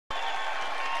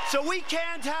So we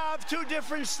can't have two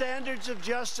different standards of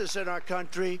justice in our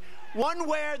country. One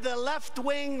where the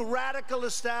left-wing radical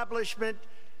establishment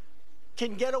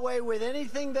can get away with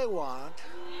anything they want.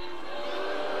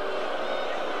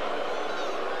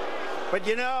 But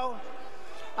you know,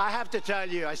 I have to tell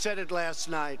you, I said it last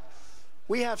night,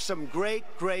 we have some great,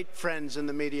 great friends in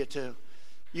the media too.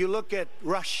 You look at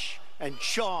Rush and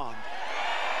Sean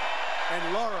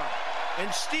and Laura and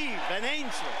Steve and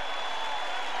Ainsley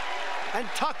and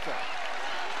Tucker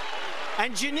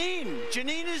and Janine.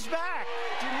 Janine is back.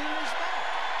 Janine is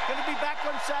back. Going to be back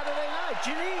on Saturday night.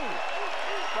 Janine,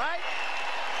 right?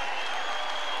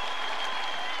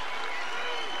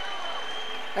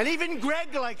 And even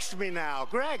Greg likes me now.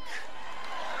 Greg,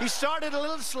 he started a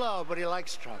little slow, but he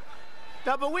likes Trump.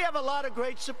 No, but we have a lot of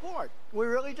great support. We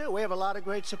really do. We have a lot of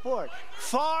great support.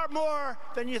 Far more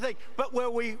than you think. But where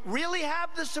we really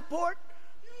have the support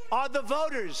are the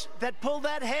voters that pull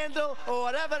that handle or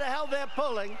whatever the hell they're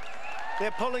pulling.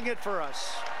 They're pulling it for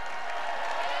us.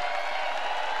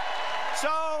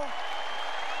 So,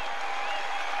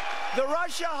 the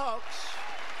Russia hoax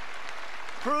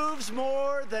proves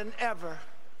more than ever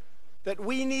that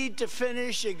we need to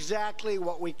finish exactly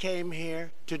what we came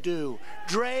here to do.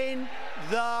 Drain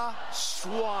the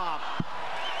swamp.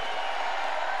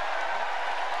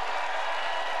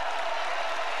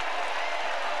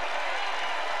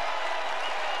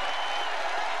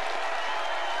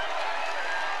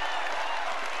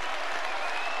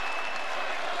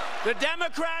 The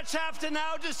Democrats have to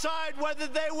now decide whether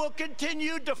they will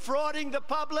continue defrauding the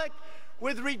public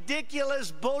with ridiculous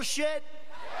bullshit,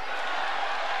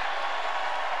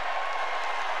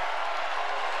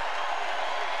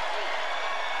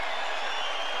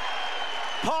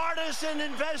 partisan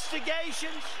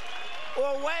investigations,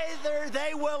 or whether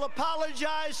they will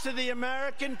apologize to the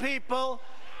American people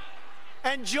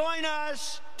and join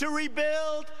us to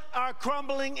rebuild our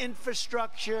crumbling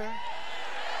infrastructure,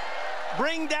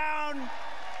 bring down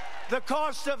the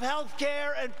cost of health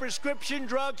care and prescription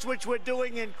drugs, which we're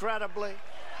doing incredibly,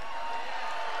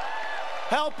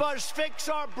 help us fix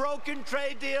our broken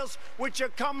trade deals, which are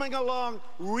coming along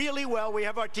really well. We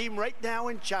have our team right now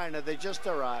in China. They just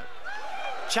arrived.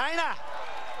 China.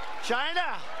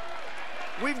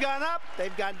 We've gone up,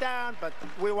 they've gone down, but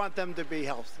we want them to be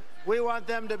healthy. We want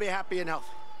them to be happy and healthy.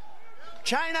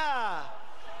 China.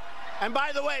 And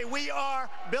by the way, we are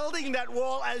building that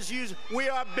wall as usual. We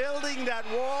are building that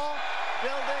wall.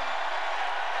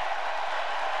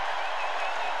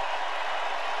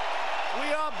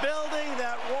 We are building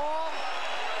that wall.